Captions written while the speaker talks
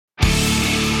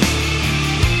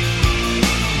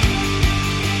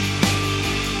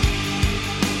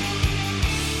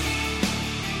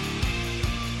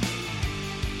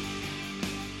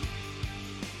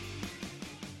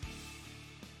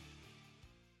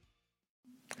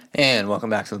And welcome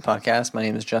back to the podcast. My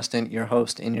name is Justin, your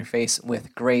host, In Your Face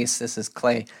with Grace. This is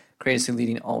Clay, courageously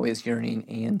leading, always yearning.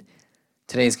 And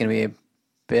today's going to be a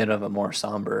bit of a more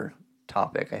somber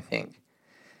topic, I think.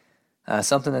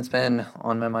 Something that's been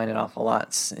on my mind an awful lot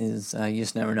is you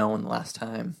just never know when the last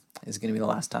time is going to be the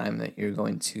last time that you're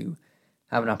going to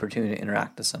have an opportunity to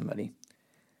interact with somebody.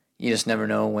 You just never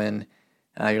know when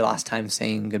your last time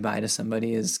saying goodbye to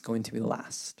somebody is going to be the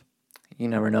last. You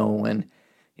never know when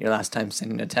your last time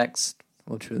sending a text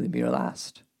will truly be your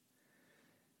last.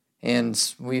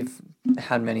 And we've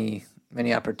had many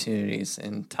opportunities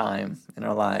in time in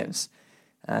our lives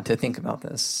to think about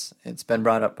this. It's been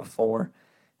brought up before.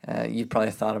 You've probably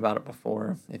thought about it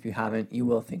before. If you haven't, you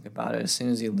will think about it. As soon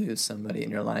as you lose somebody in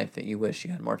your life that you wish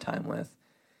you had more time with,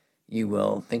 you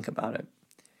will think about it.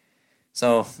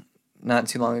 So not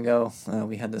too long ago,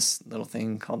 we had this little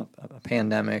thing called a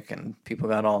pandemic, and people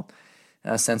got all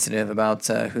sensitive about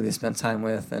who they spent time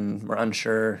with and were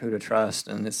unsure who to trust,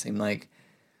 and it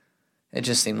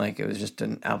just seemed like it was just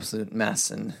an absolute mess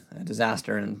and a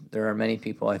disaster. And there are many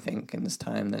people, I think, in this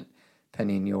time that,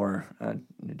 depending your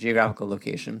geographical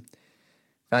location,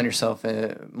 found yourself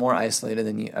more isolated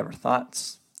than you ever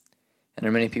thought. And there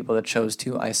are many people that chose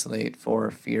to isolate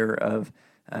for fear of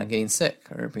getting sick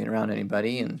or being around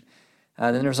anybody. And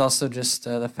then there's also just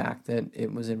the fact that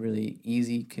it was a really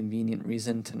easy, convenient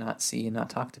reason to not see and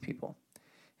not talk to people.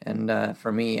 And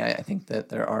for me, I think that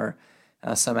there are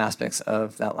some aspects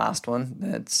of that last one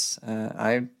that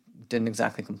I didn't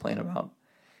exactly complain about.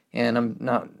 And I'm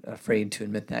not afraid to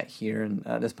admit that here in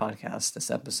this podcast. This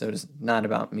episode is not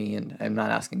about me, and I'm not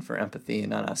asking for empathy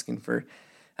and not asking for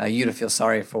you to feel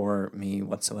sorry for me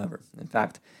whatsoever. In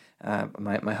fact,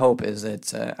 my hope is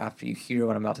that after you hear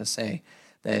what I'm about to say,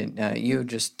 that you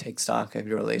just take stock of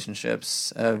your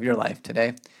relationships, of your life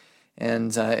today.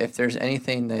 And if there's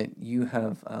anything that you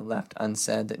have left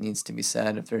unsaid that needs to be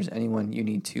said, if there's anyone you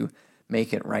need to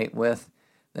make it right with,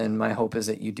 then my hope is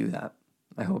that you do that.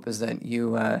 My hope is that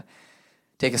you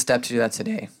take a step to do that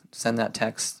today. Send that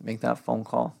text, make that phone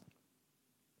call.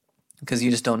 Because you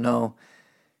just don't know.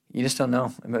 You just don't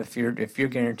know. If you're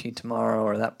guaranteed tomorrow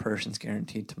or that person's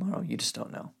guaranteed tomorrow, you just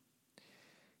don't know.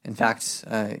 In fact,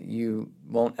 you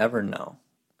won't ever know,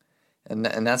 and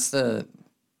that's the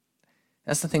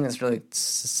thing that's really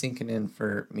sinking in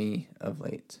for me of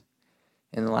late.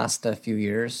 In the last few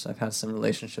years, I've had some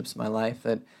relationships in my life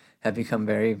that have become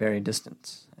very, very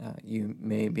distant. You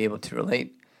may be able to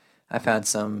relate. I've had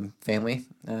some family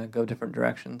go different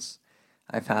directions.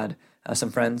 I've had some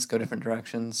friends go different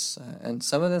directions, and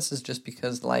some of this is just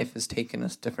because life has taken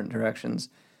us different directions,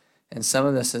 and some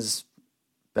of this is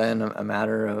been a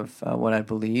matter of what I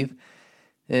believe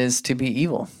is to be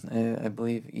evil. I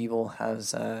believe evil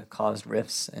has caused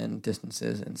rifts and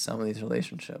distances in some of these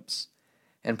relationships.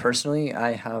 And personally,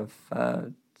 I have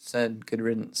said good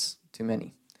riddance to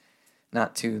many.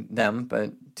 Not to them,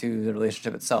 but to the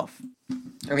relationship itself.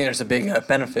 I mean, there's a big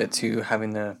benefit to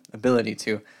having the ability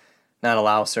to not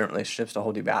allow certain relationships to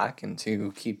hold you back and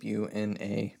to keep you in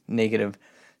a negative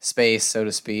space, so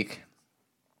to speak.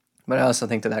 But I also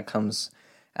think that comes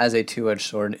as a two-edged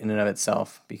sword in and of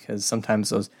itself, because sometimes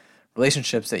those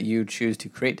relationships that you choose to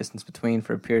create distance between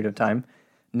for a period of time,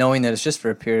 knowing that it's just for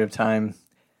a period of time,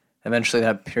 eventually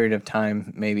that period of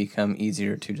time may become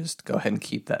easier to just go ahead and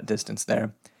keep that distance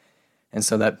there. And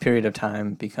so that period of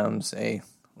time becomes a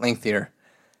lengthier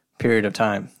period of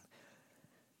time.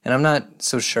 And I'm not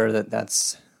so sure that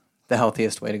that's the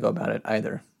healthiest way to go about it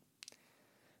either.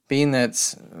 Being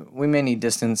that we may need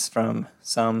distance from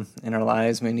some in our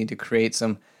lives, may need to create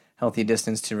some healthy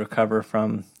distance to recover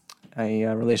from a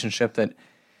relationship that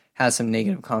has some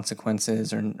negative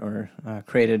consequences or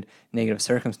created negative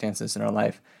circumstances in our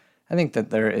life. I think that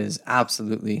there is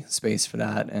absolutely space for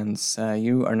that, and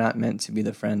you are not meant to be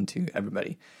the friend to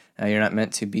everybody. You're not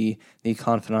meant to be the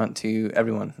confidant to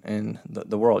everyone in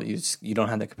the world. You don't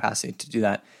have the capacity to do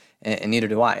that. And neither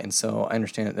do I. And so I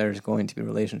understand that there's going to be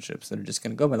relationships that are just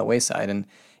going to go by the wayside. And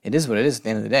it is what it is at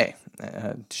the end of the day.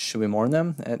 Should we mourn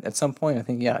them? At some point, I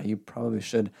think, yeah, you probably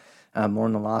should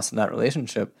mourn the loss of that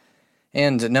relationship.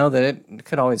 And know that it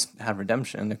could always have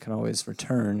redemption. It could always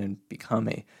return and become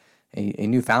a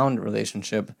newfound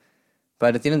relationship.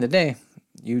 But at the end of the day,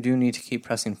 you do need to keep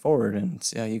pressing forward.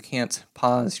 And you can't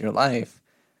pause your life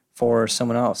for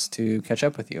someone else to catch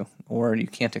up with you. Or you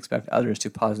can't expect others to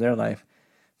pause their life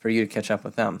for you to catch up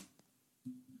with them.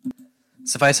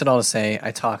 Suffice it all to say, I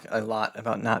talk a lot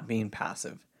about not being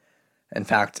passive. In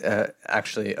fact,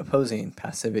 actually opposing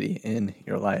passivity in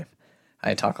your life.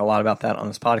 I talk a lot about that on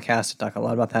this podcast. I talk a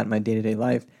lot about that in my day-to-day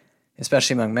life,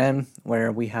 especially among men,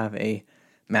 where we have a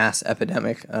mass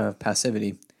epidemic of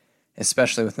passivity.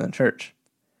 especially within the church.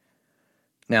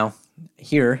 Now,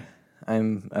 here,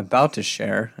 I'm about to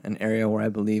share an area where I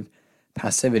believe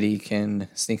passivity can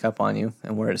sneak up on you,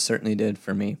 and where it certainly did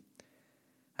for me.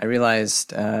 I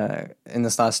realized in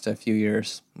this last few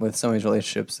years, with some of these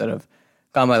relationships that have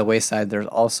gone by the wayside, there's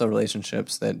also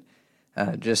relationships that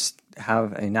just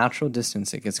have a natural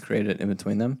distance that gets created in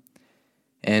between them.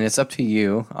 And it's up to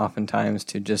you, oftentimes,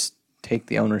 to just take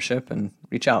the ownership and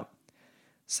reach out.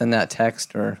 Send that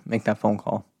text or make that phone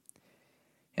call.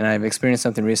 And I've experienced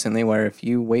something recently where if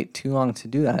you wait too long to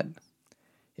do that,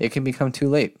 it can become too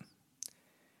late.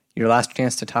 Your last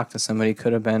chance to talk to somebody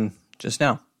could have been just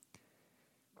now.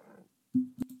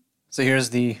 So here's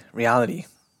the reality.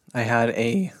 I had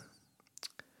a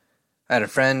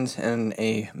friend and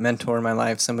a mentor in my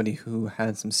life, somebody who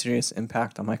had some serious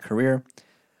impact on my career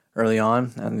early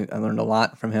on, and I learned a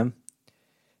lot from him.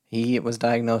 He was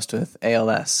diagnosed with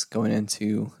ALS going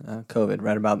into COVID,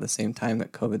 right about the same time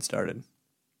that COVID started.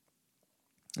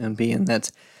 And being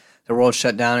that the world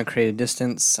shut down and created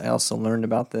distance, I also learned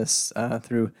about this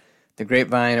through the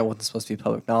grapevine. It wasn't supposed to be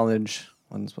public knowledge.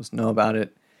 I wasn't supposed to know about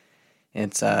it.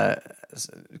 It's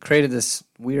created this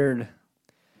weird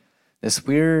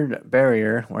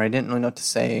barrier where I didn't really know what to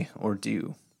say or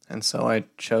do. And so I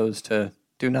chose to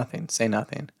do nothing, say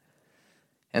nothing.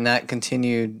 And that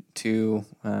continued to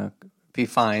be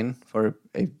fine for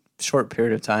a short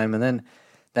period of time. And then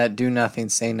that do nothing,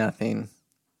 say nothing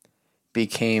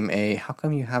became a, how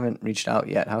come you haven't reached out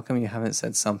yet? How come you haven't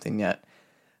said something yet?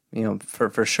 You know,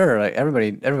 for sure, like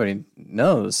everybody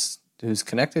knows who's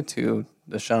connected to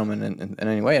the gentleman in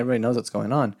any way. Everybody knows what's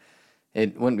going on.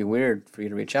 It wouldn't be weird for you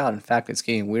to reach out. In fact, it's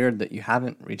getting weird that you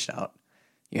haven't reached out.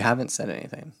 You haven't said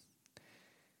anything.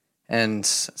 And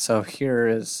so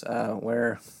here's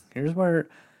where I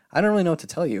don't really know what to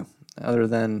tell you other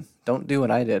than don't do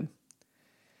what I did.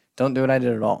 Don't do what I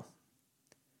did at all.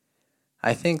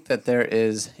 I think that there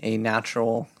is a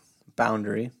natural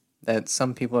boundary that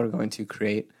some people are going to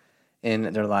create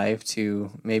in their life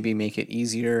to maybe make it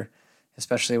easier,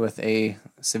 especially with a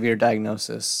severe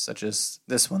diagnosis such as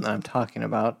this one that I'm talking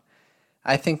about.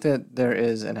 I think that there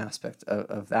is an aspect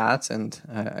of that, and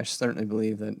I certainly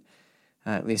believe that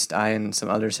at least I and some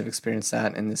others have experienced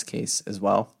that in this case as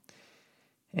well.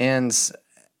 And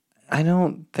I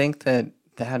don't think that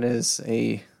that is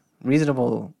a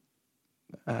reasonable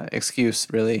excuse,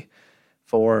 really,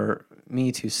 for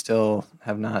me to still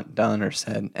have not done or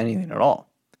said anything at all.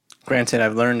 Granted,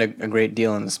 I've learned a great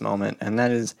deal in this moment, and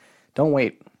that is, don't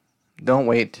wait. Don't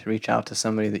wait to reach out to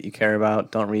somebody that you care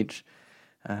about. Don't wait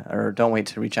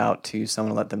to reach out to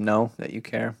someone to let them know that you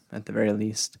care, at the very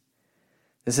least.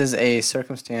 This is a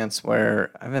circumstance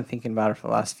where I've been thinking about it for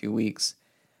the last few weeks.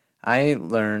 I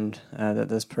learned that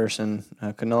this person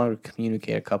could no longer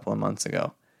communicate a couple of months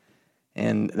ago.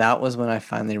 And that was when I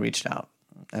finally reached out.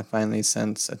 I finally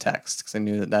sent a text because I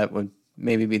knew that would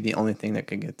maybe be the only thing that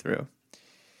could get through.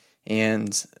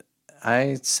 And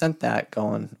I sent that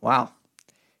going, wow,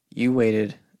 you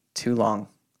waited too long.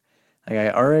 Like,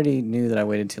 I already knew that I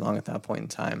waited too long at that point in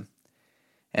time.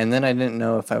 And then I didn't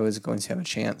know if I was going to have a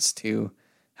chance to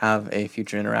have a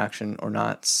future interaction or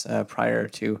not prior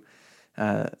to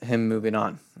him moving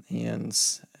on. And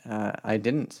I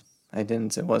didn't.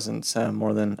 It wasn't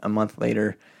more than a month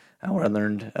later where I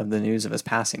learned of the news of his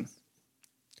passing.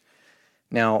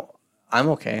 Now, I'm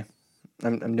okay.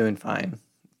 I'm doing fine.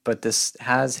 But this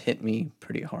has hit me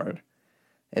pretty hard.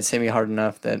 It's hit me hard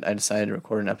enough that I decided to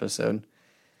record an episode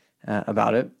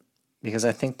about it, because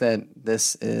I think that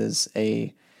this is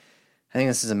a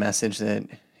message that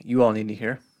you all need to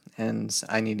hear, and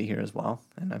I need to hear as well,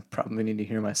 and I probably need to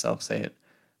hear myself say it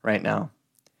right now.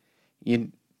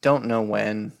 You don't know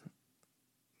when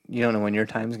your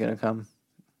time is going to come.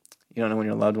 You don't know when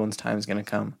your loved one's time is going to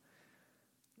come.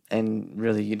 And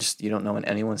really, you don't know when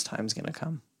anyone's time is going to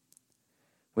come.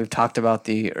 We've talked about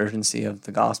the urgency of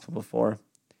the gospel before,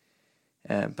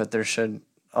 but there should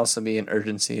also be an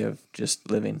urgency of just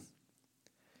living.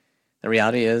 The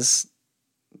reality is,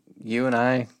 you and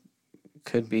I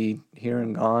could be here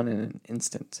and gone in an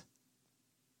instant.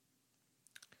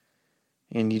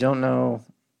 And you don't know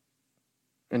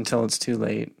until it's too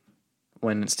late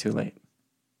when it's too late.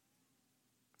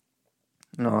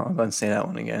 No, I'm going to say that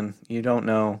one again. You don't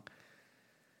know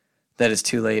that it's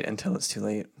too late until it's too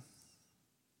late.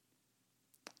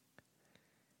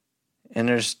 And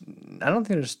I don't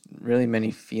think there's really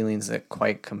many feelings that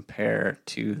quite compare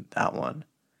to that one.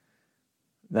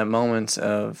 That moment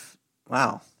of,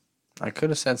 wow, I could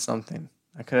have said something.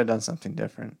 I could have done something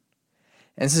different.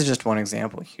 And this is just one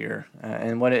example here,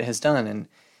 and what it has done. And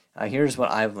here's what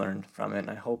I've learned from it. And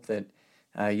I hope that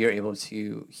you're able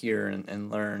to hear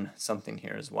and learn something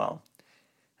here as well.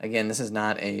 Again, this is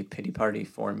not a pity party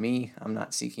for me. I'm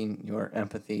not seeking your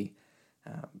empathy.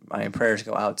 My prayers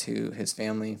go out to his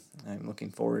family. I'm looking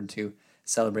forward to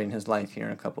celebrating his life here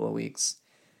in a couple of weeks.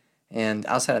 And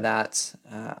outside of that,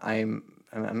 I'm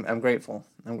grateful.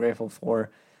 I'm grateful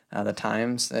for the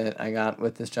times that I got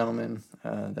with this gentleman,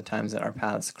 the times that our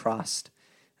paths crossed,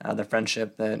 the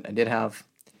friendship that I did have.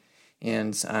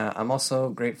 And I'm also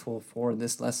grateful for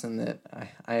this lesson that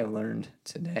I have learned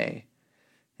today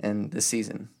and this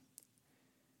season.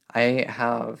 I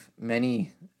have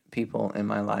many people in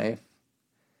my life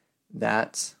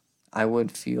that I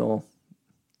would feel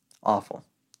awful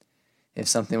if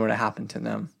something were to happen to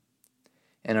them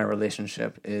and our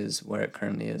relationship is where it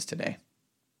currently is today.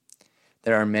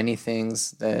 There are many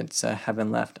things that have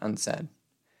been left unsaid.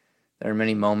 There are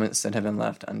many moments that have been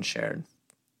left unshared.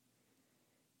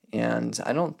 And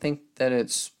I don't think that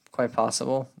it's quite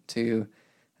possible to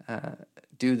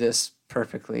do this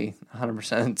perfectly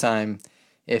 100% of the time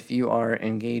if you are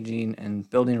engaging and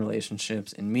building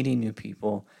relationships and meeting new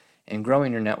people and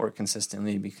growing your network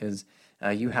consistently because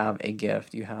you have a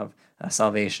gift, you have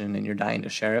salvation, and you're dying to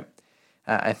share it.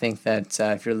 I think that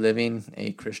if you're living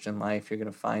a Christian life, you're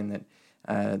going to find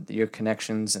that your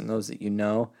connections and those that you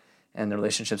know and the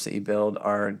relationships that you build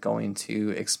are going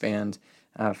to expand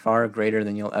far greater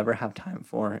than you'll ever have time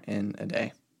for in a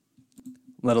day,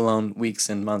 let alone weeks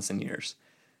and months and years.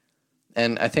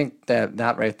 And I think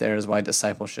that right there is why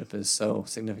discipleship is so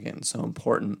significant and so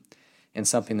important, and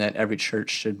something that every church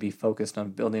should be focused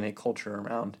on building a culture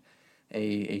around,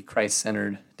 a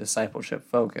Christ-centered discipleship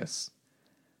focus.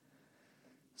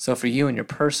 So for you in your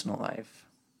personal life,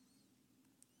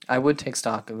 I would take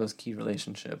stock of those key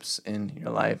relationships in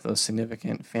your life, those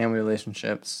significant family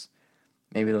relationships,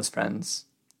 maybe those friends,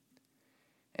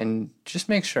 and just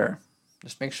make sure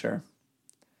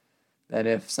that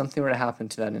if something were to happen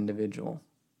to that individual,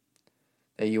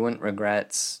 that you wouldn't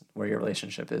regret where your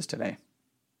relationship is today.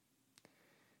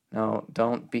 Now,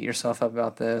 don't beat yourself up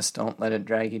about this. Don't let it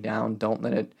drag you down. Don't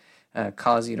let it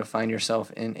cause you to find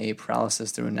yourself in a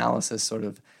paralysis through analysis sort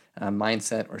of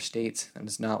mindset or state. That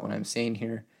is not what I'm saying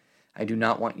here. I do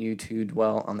not want you to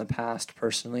dwell on the past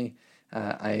personally.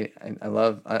 I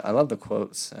love the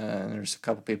quotes. There's a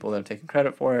couple people that have taken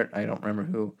credit for it. I don't remember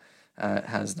who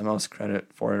has the most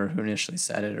credit for it or who initially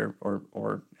said it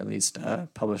or at least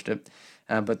published it.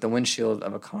 But the windshield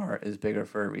of a car is bigger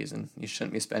for a reason. You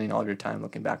shouldn't be spending all of your time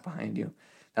looking back behind you.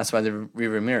 That's why the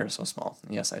rearview mirror is so small.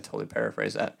 And yes, I totally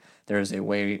paraphrase that. There is a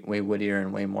way wittier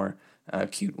and way more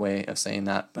cute way of saying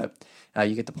that, but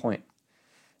you get the point.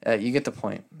 You get the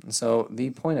point. And so the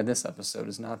point of this episode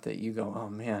is not that you go, oh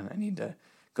man, I need to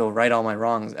go right all my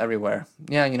wrongs everywhere.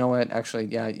 Yeah, you know what? Actually,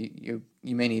 yeah, you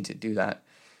may need to do that.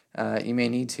 You may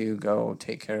need to go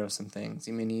take care of some things.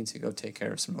 You may need to go take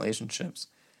care of some relationships.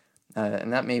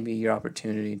 And that may be your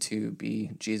opportunity to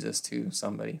be Jesus to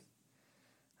somebody.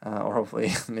 Or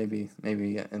hopefully, maybe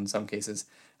in some cases,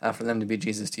 for them to be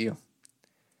Jesus to you.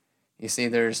 You see,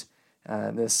 there's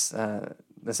this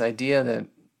idea that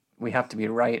we have to be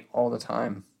right all the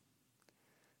time.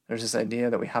 There's this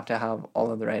idea that we have to have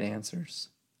all of the right answers.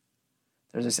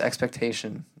 There's this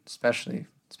expectation, especially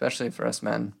for us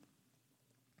men.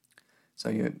 So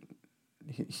you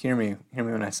hear me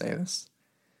when I say this.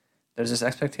 There's this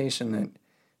expectation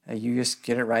that you just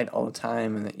get it right all the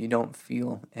time and that you don't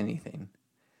feel anything,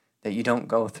 that you don't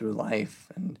go through life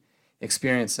and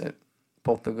experience it,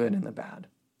 both the good and the bad.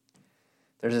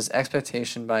 There's this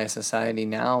expectation by society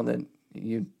now that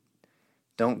you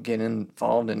don't get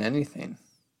involved in anything.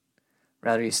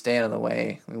 Rather, you stay out of the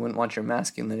way. We wouldn't want your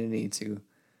masculinity to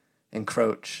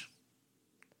encroach.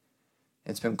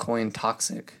 It's been coined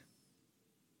toxic.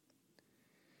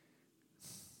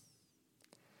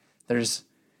 There's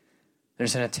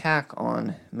an attack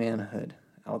on manhood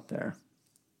out there.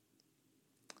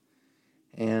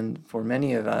 And for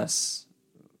many of us,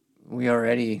 we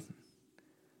already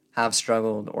have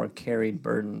struggled or carried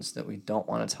burdens that we don't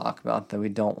want to talk about, that we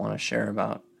don't want to share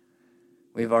about.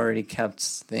 We've already kept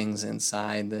things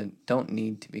inside that don't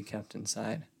need to be kept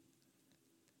inside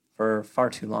for far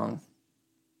too long.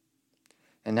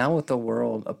 And now with the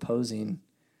world opposing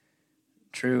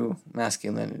true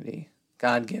masculinity,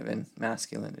 God-given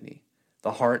masculinity,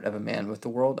 the heart of a man, with the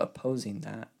world opposing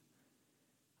that,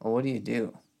 well, what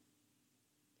do?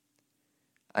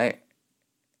 I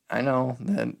know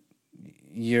that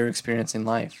you're experiencing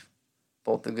life,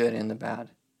 both the good and the bad.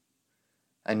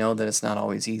 I know that it's not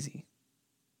always easy.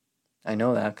 I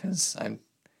know that because I'm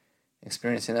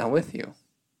experiencing that with you.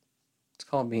 It's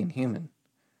called being human.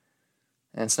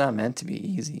 And it's not meant to be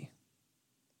easy.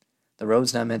 The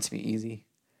road's not meant to be easy.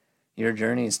 Your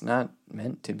journey is not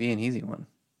meant to be an easy one.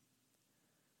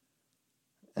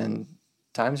 And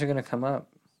times are going to come up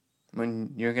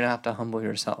when you're going to have to humble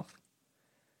yourself.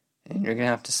 And you're going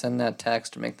to have to send that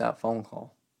text or make that phone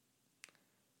call.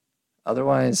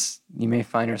 Otherwise, you may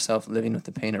find yourself living with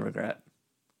the pain of regret.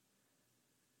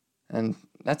 And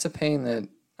that's a pain that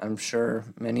I'm sure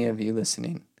many of you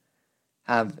listening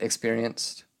have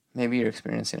experienced. Maybe you're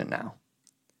experiencing it now.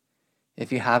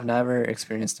 If you have never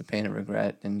experienced the pain of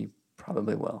regret, then you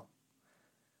probably will.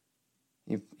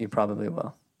 You probably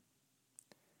will.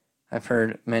 I've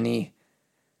heard many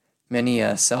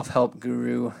self-help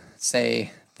guru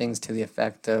say things to the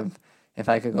effect of, if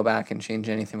I could go back and change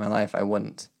anything in my life, I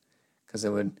wouldn't, because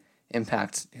it would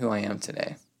impact who I am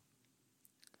today.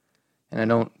 And I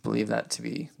don't believe that to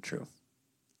be true.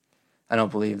 I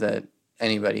don't believe that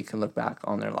anybody can look back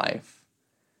on their life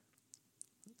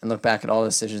and look back at all the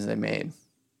decisions they made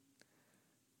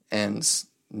and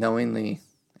knowingly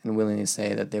and willingly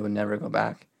say that they would never go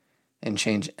back and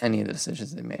change any of the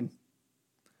decisions they made.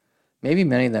 Maybe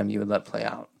many of them you would let play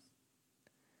out,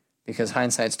 because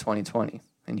hindsight's 20/20,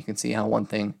 and you can see how one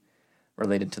thing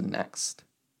related to the next.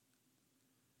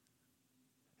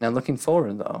 Now, looking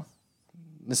forward, though,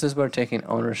 this is where taking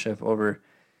ownership over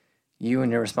you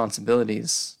and your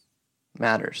responsibilities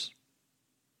matters.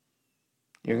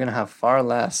 You're going to have far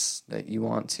less that you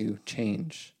want to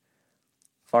change,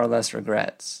 far less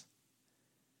regrets,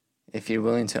 if you're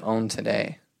willing to own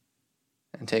today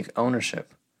and take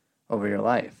ownership over your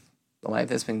life, the life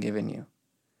that's been given you,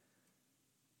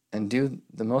 and do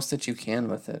the most that you can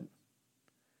with it,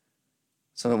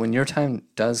 so that when your time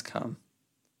does come,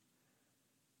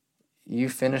 you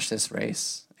finish this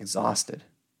race exhausted,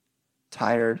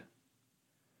 tired,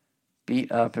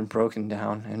 beat up and broken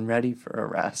down, and ready for a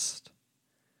rest.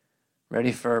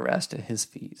 Ready for a rest at his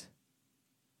feet.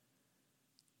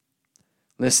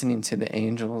 Listening to the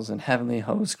angels and heavenly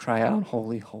hosts cry out,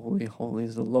 "Holy, holy, holy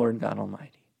is the Lord God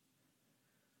Almighty."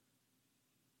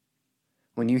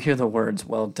 When you hear the words,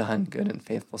 "Well done, good and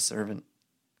faithful servant,"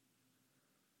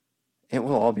 it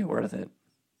will all be worth it.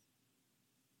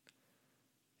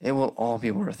 It will all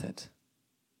be worth it.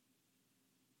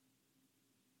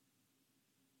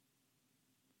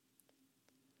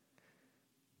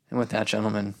 And with that,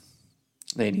 gentlemen,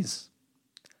 ladies,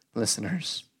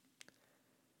 listeners,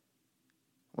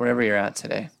 wherever you're at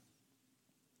today,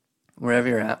 wherever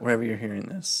you're at, wherever you're hearing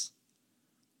this,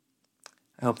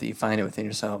 I hope that you find it within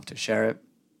yourself to share it.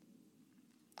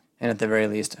 And at the very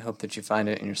least, I hope that you find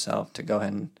it in yourself to go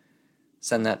ahead and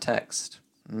send that text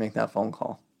and make that phone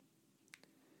call.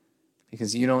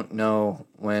 Because you don't know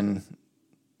when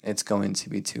it's going to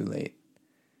be too late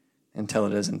until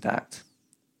it is, in fact,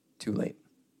 too late.